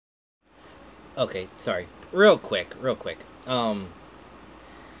Okay, sorry. Real quick.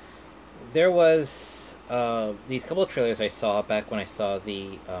 There was these couple of trailers I saw back when I saw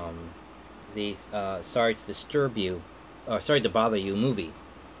the Sorry to Disturb You, or Sorry to Bother You movie.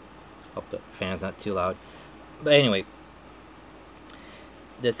 Hope the fan's not too loud. But anyway,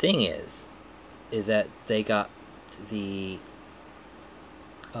 the thing is that they got the.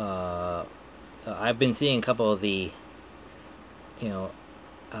 I've been seeing a couple of the, you know,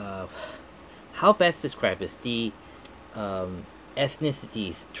 uh, how best describe this, the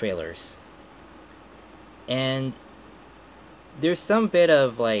ethnicities trailers, and there's some bit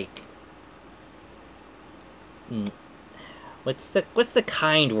of like, what's the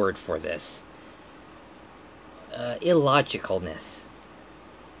kind word for this? Illogicalness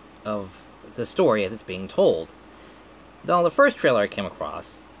of the story as it's being told. Now, the first trailer I came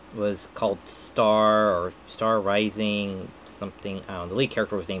across was called Star or Star Rising something. I don't know. The lead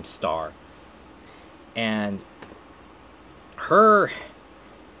character was named Star, and her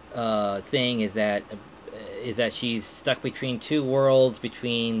thing is that she's stuck between two worlds,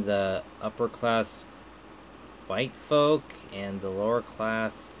 between the upper class white folk and the lower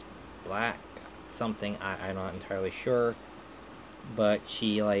class black something. I'm not entirely sure, but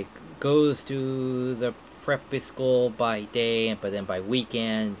she like goes to the preppy school by day, but then by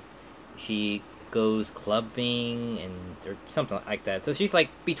weekend she goes clubbing and or something like that. So she's like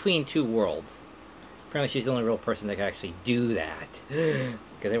between two worlds. Apparently, she's the only real person that can actually do that.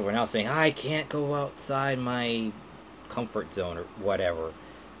 Because everyone else saying, I can't go outside my comfort zone or whatever.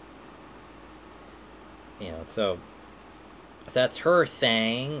 So that's her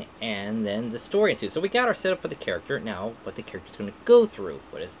thing, and then the story ensues. So we got our setup for the character. Now, what the character's going to go through.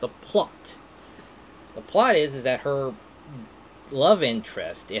 What is the plot? The plot is that her love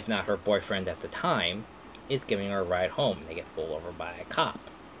interest, if not her boyfriend at the time, is giving her a ride home. They get pulled over by a cop.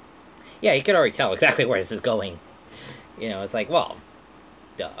 Yeah, you can already tell exactly where this is going. It's like, well,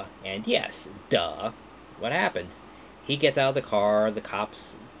 duh. And yes, duh. What happens? He gets out of the car, the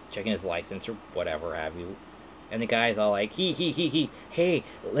cop's checking his license or whatever have you, and the guy's all like, hey,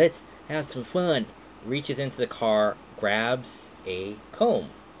 let's have some fun. Reaches into the car, grabs a comb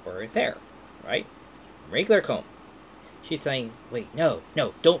for his hair, right? Regular comb. She's saying, wait, no,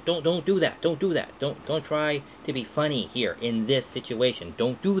 don't do that. Don't try to be funny here in this situation.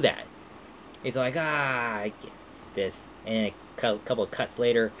 Don't do that. He's like, I get this. And a couple of cuts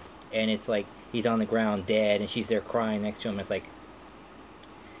later, and it's like he's on the ground dead, and she's there crying next to him. It's like,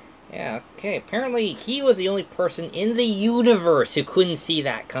 yeah, okay. Apparently, he was the only person in the universe who couldn't see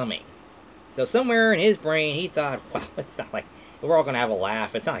that coming. So somewhere in his brain, he thought, well, it's not like we're all going to have a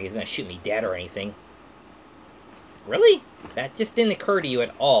laugh. It's not like he's going to shoot me dead or anything. Really? That just didn't occur to you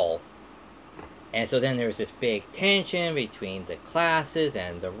at all. And so then there's this big tension between the classes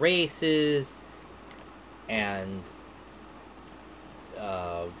and the races. And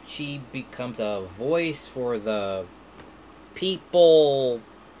she becomes a voice for the people.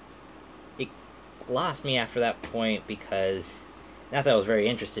 It lost me after that point because, not that I was very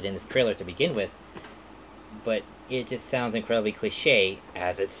interested in this trailer to begin with, but it just sounds incredibly cliche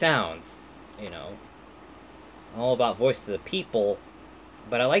as it sounds. All about voice of the people.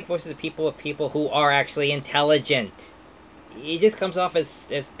 But I like voices of people with people who are actually intelligent. It just comes off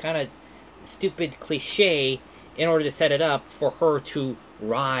as kind of stupid cliche in order to set it up for her to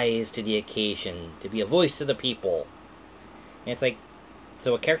rise to the occasion, to be a voice of the people. And it's like,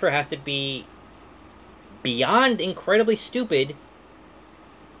 so a character has to be beyond incredibly stupid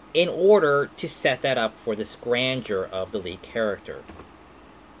in order to set that up for this grandeur of the lead character.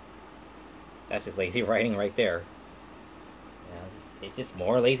 That's just lazy writing right there. It's just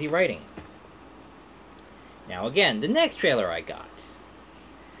more lazy writing. Now again, the next trailer I got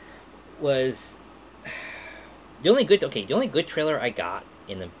was the only good trailer I got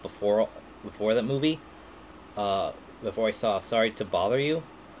in the before that movie, before I saw Sorry to Bother You,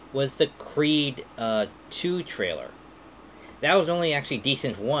 was the Creed 2 trailer. That was only actually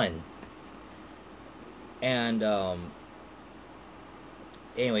decent one. And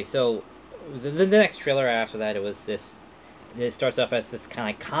anyway, so the next trailer after that, it was this. It starts off as this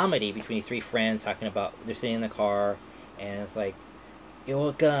kind of comedy between these three friends talking about, they're sitting in the car, and it's like, yo,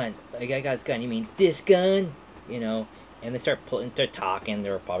 what gun? I got his gun. You mean this gun? And they start talking.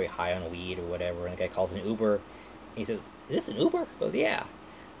 They're probably high on weed or whatever. And the guy calls an Uber. And he says, "Is this an Uber?" He goes, "Yeah."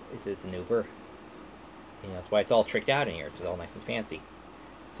 He says, "It's an Uber." That's why it's all tricked out in here. It's all nice and fancy.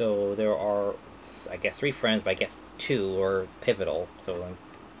 So there are, I guess, three friends, but I guess two are pivotal. So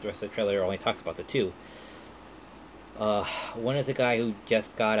the rest of the trailer only talks about the two. One is a guy who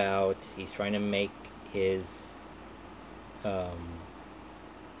just got out. He's trying to make his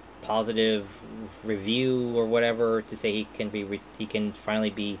positive review or whatever to say he can finally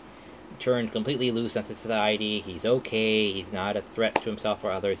be turned completely loose onto society. He's okay. He's not a threat to himself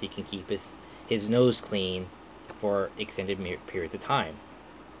or others. He can keep his nose clean for extended periods of time.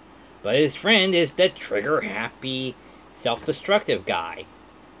 But his friend is the trigger-happy, self-destructive guy,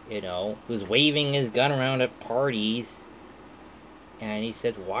 who's waving his gun around at parties. And he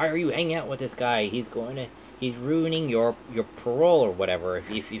says, "Why are you hanging out with this guy? He's ruining your parole or whatever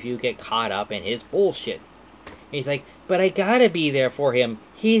if you get caught up in his bullshit." And he's like, "But I gotta be there for him.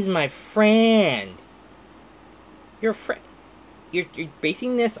 He's my friend." Your friend? You're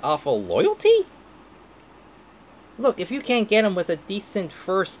basing this off of loyalty? Look, if you can't get him with a decent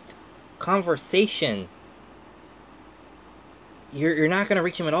first conversation, you're not gonna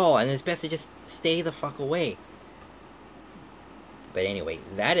reach him at all, and it's best to just stay the fuck away. But anyway,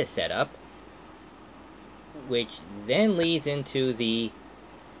 that is set up, which then leads into the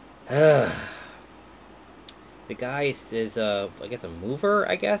guy is I guess a mover,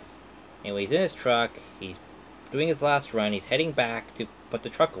 I guess. Anyway, he's in his truck. He's doing his last run. He's heading back to put the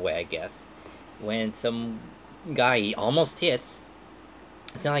truck away, I guess, when some guy he almost hits.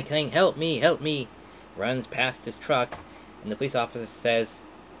 It's kind of like saying, "Help me, help me," runs past his truck, and the police officer says,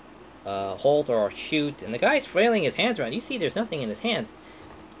 "Hold or shoot," and the guy's flailing his hands around. You see there's nothing in his hands,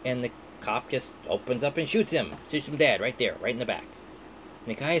 and the cop just opens up and shoots him dead right there, right in the back.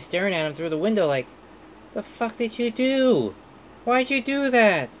 And the guy is staring at him through the window like, "The fuck did you do? Why'd you do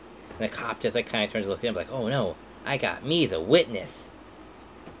that?" And the cop just kind of turns to look at him like, "Oh no, I got me as a witness."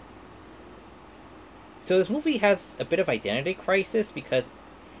 So this movie has a bit of identity crisis because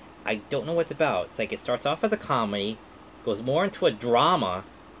I don't know what it's about. It's like it starts off as a comedy, goes more into a drama,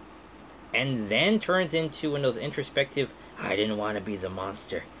 and then turns into one of those introspective, "I didn't want to be the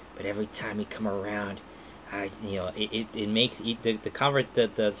monster, but every time you come around, it makes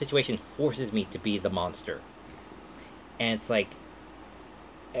the situation forces me to be the monster." And it's like,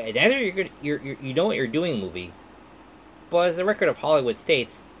 either you know what you're doing, movie, but as the record of Hollywood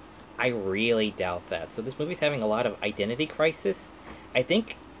states, I really doubt that. So this movie's having a lot of identity crisis. I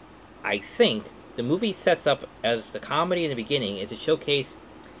think the movie sets up as the comedy in the beginning is to showcase,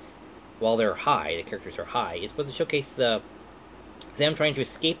 while they're high, the characters are high, it's supposed to showcase them trying to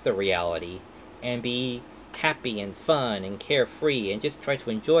escape the reality and be happy and fun and carefree and just try to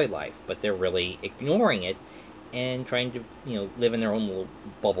enjoy life, but they're really ignoring it and trying to, live in their own little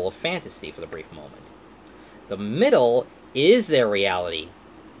bubble of fantasy for the brief moment. The middle is their reality.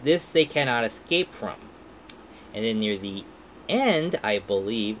 This they cannot escape from. And then near the end, I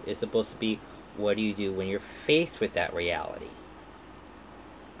believe, is supposed to be, what do you do when you're faced with that reality?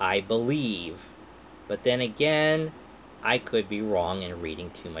 I believe. But then again, I could be wrong in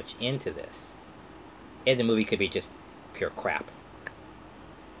reading too much into this. And the movie could be just pure crap.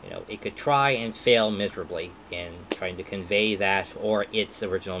 It could try and fail miserably in trying to convey that or its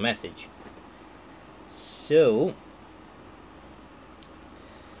original message. So,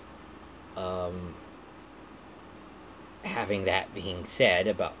 having that being said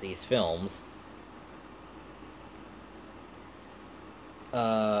about these films,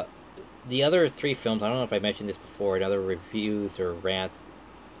 the other three films, I don't know if I mentioned this before in other reviews or rants,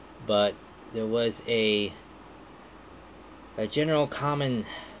 but there was a general common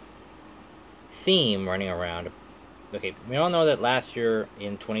theme running around. Okay, we all know that last year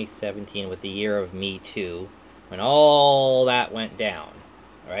in 2017 was the year of Me Too, when all that went down,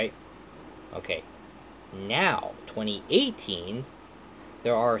 right? Okay, now, 2018,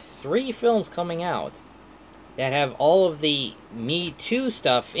 there are 3 films coming out that have all of the Me Too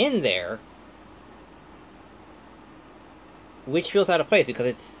stuff in there, which feels out of place because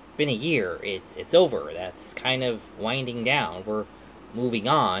it's been a year. It's over. That's kind of winding down. We're moving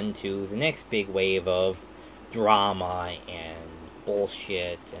on to the next big wave of drama and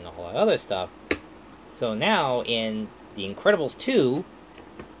bullshit and all that other stuff. So now in The Incredibles 2,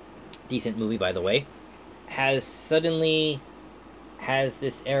 decent movie by the way, has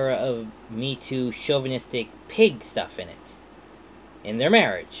this era of Me Too chauvinistic pig stuff in it. In their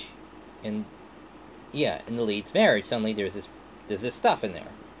marriage. In the lead's marriage, suddenly there's this stuff in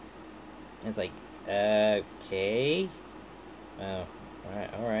there. And it's like, okay. Oh,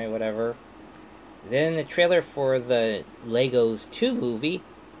 alright, whatever. Then the trailer for the Legos 2 movie,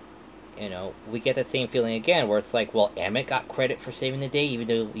 we get that same feeling again, where it's like, well, Emmett got credit for saving the day, even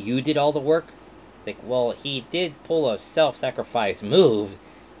though you did all the work. It's like, well, he did pull a self-sacrifice move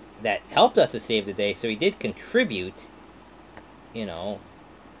that helped us to save the day, so he did contribute, and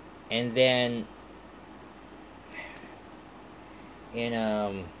then,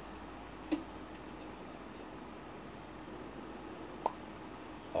 in,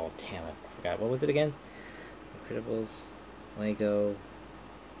 damn it, I forgot. What was it again? Incredibles, Lego.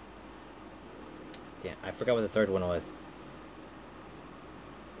 Damn, I forgot what the third one was.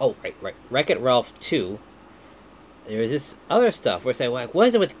 Oh, right. Wreck-It Ralph 2. There's this other stuff where it's like, what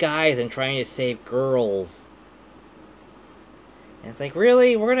is it with guys and trying to save girls? And it's like,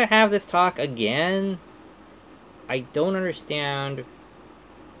 really? We're gonna have this talk again? I don't understand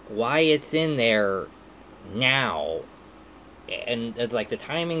why it's in there now. And it's like the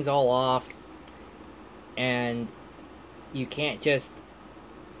timing's all off. And you can't just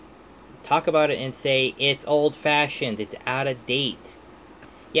talk about it and say, it's old-fashioned, it's out of date.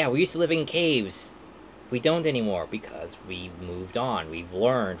 Yeah, we used to live in caves. We don't anymore because we've moved on, we've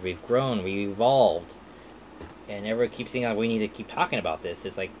learned, we've grown, we've evolved. And everyone keeps saying, like, we need to keep talking about this.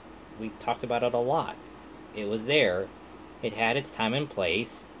 It's like, we talked about it a lot. It was there. It had its time and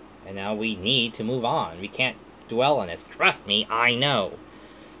place. And now we need to move on. We can't dwell on this. Trust me, I know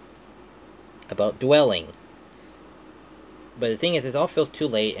about dwelling. But the thing is, it all feels too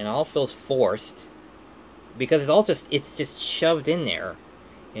late and it all feels forced. Because it's just shoved in there.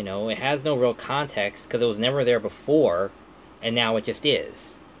 You know, it has no real context because it was never there before. And now it just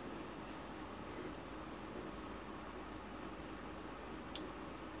is.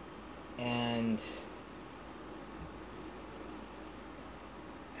 And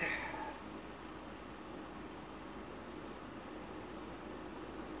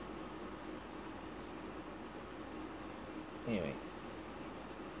anyway,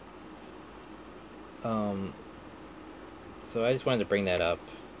 so I just wanted to bring that up.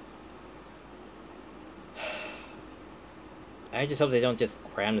 I just hope they don't just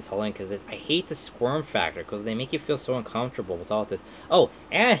cram this whole in, because I hate the squirm factor, because they make you feel so uncomfortable with all this. Oh,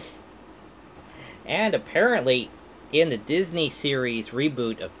 and apparently, in the Disney series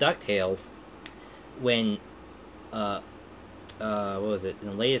reboot of DuckTales, when, what was it, in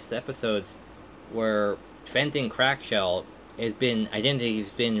the latest episodes, where Fenton Crackshell identity has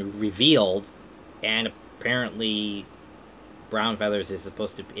been revealed, and apparently brown feathers is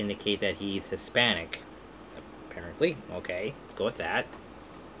supposed to indicate that he's Hispanic. Apparently, okay, let's go with that.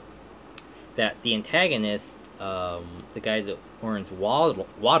 That the antagonist, the guy that Orange Waddle,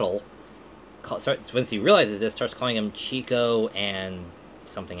 once he realizes this, starts calling him Chico and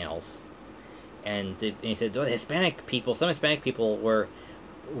something else. And he said, some Hispanic people were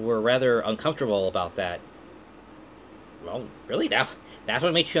rather uncomfortable about that. Well, really? That's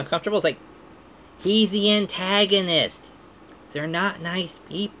what makes you uncomfortable? It's like, he's the antagonist. They're not nice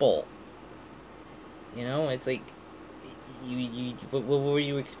people. You know, it's like, what were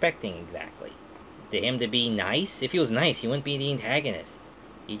you expecting exactly? Him to be nice? If he was nice, he wouldn't be the antagonist.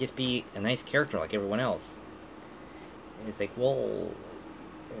 He'd just be a nice character like everyone else. And it's like, well,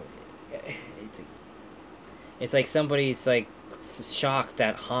 it's like somebody's like shocked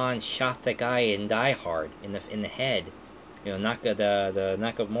that Han shot the guy in Die Hard in the head. You know, the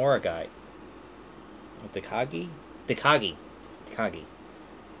Nakamura guy. Takagi.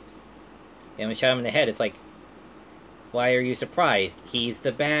 And when he shot him in the head, it's like, why are you surprised? He's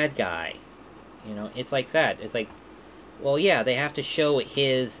the bad guy. You know, it's like that. It's like, well, yeah, they have to show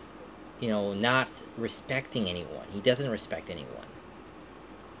his, you know, not respecting anyone. He doesn't respect anyone.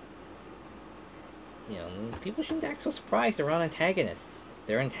 You know, people shouldn't act so surprised around antagonists.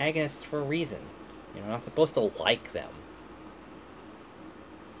 They're antagonists for a reason. You're not supposed to like them.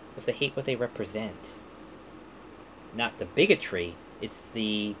 You're supposed to hate what they represent. Not the bigotry, it's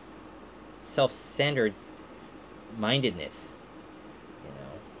the self-centered mindedness. You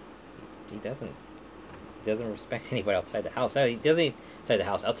know, he doesn't respect anybody outside the house. He doesn't outside the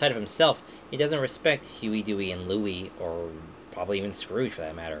house. Outside of himself, he doesn't respect Huey, Dewey, and Louie, or probably even Scrooge for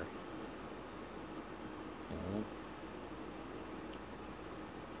that matter. You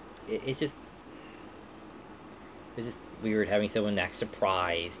know? It's just weird having someone act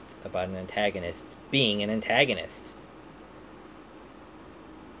surprised about an antagonist being an antagonist.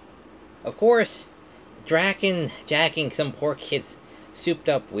 Of course, jacking some poor kid's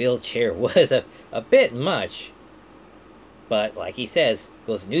souped-up wheelchair was a bit much. But, like he says,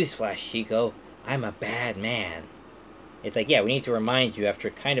 goes, newsflash, Chico, I'm a bad man. It's like, yeah, we need to remind you, after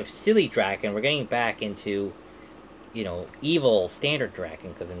kind of silly Draken, we're getting back into, you know, evil standard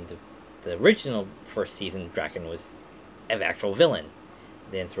Draken, because in the original first season, Draken was an actual villain.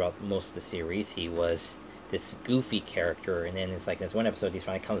 Then throughout most of the series, he was this goofy character, and then it's like in this one episode, he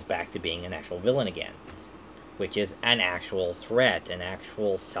finally comes back to being an actual villain again, which is an actual threat, an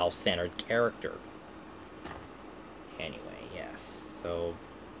actual self-centered character. Anyway, yes, so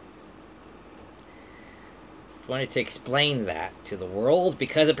just wanted to explain that to the world,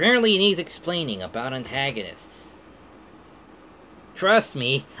 because apparently it needs explaining about antagonists. Trust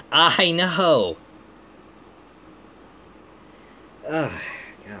me, I know. Ugh,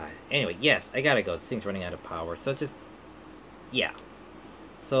 God. Anyway, yes, I gotta go. This thing's running out of power. So just, yeah.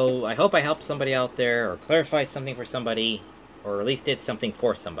 So I hope I helped somebody out there, or clarified something for somebody, or at least did something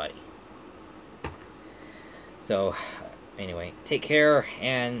for somebody. So, anyway, take care,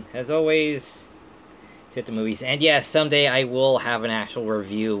 and as always, see you at the movies. And yes, someday I will have an actual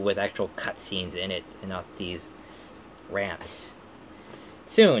review with actual cutscenes in it, and not these rants.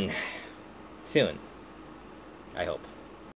 Soon. Soon. I hope.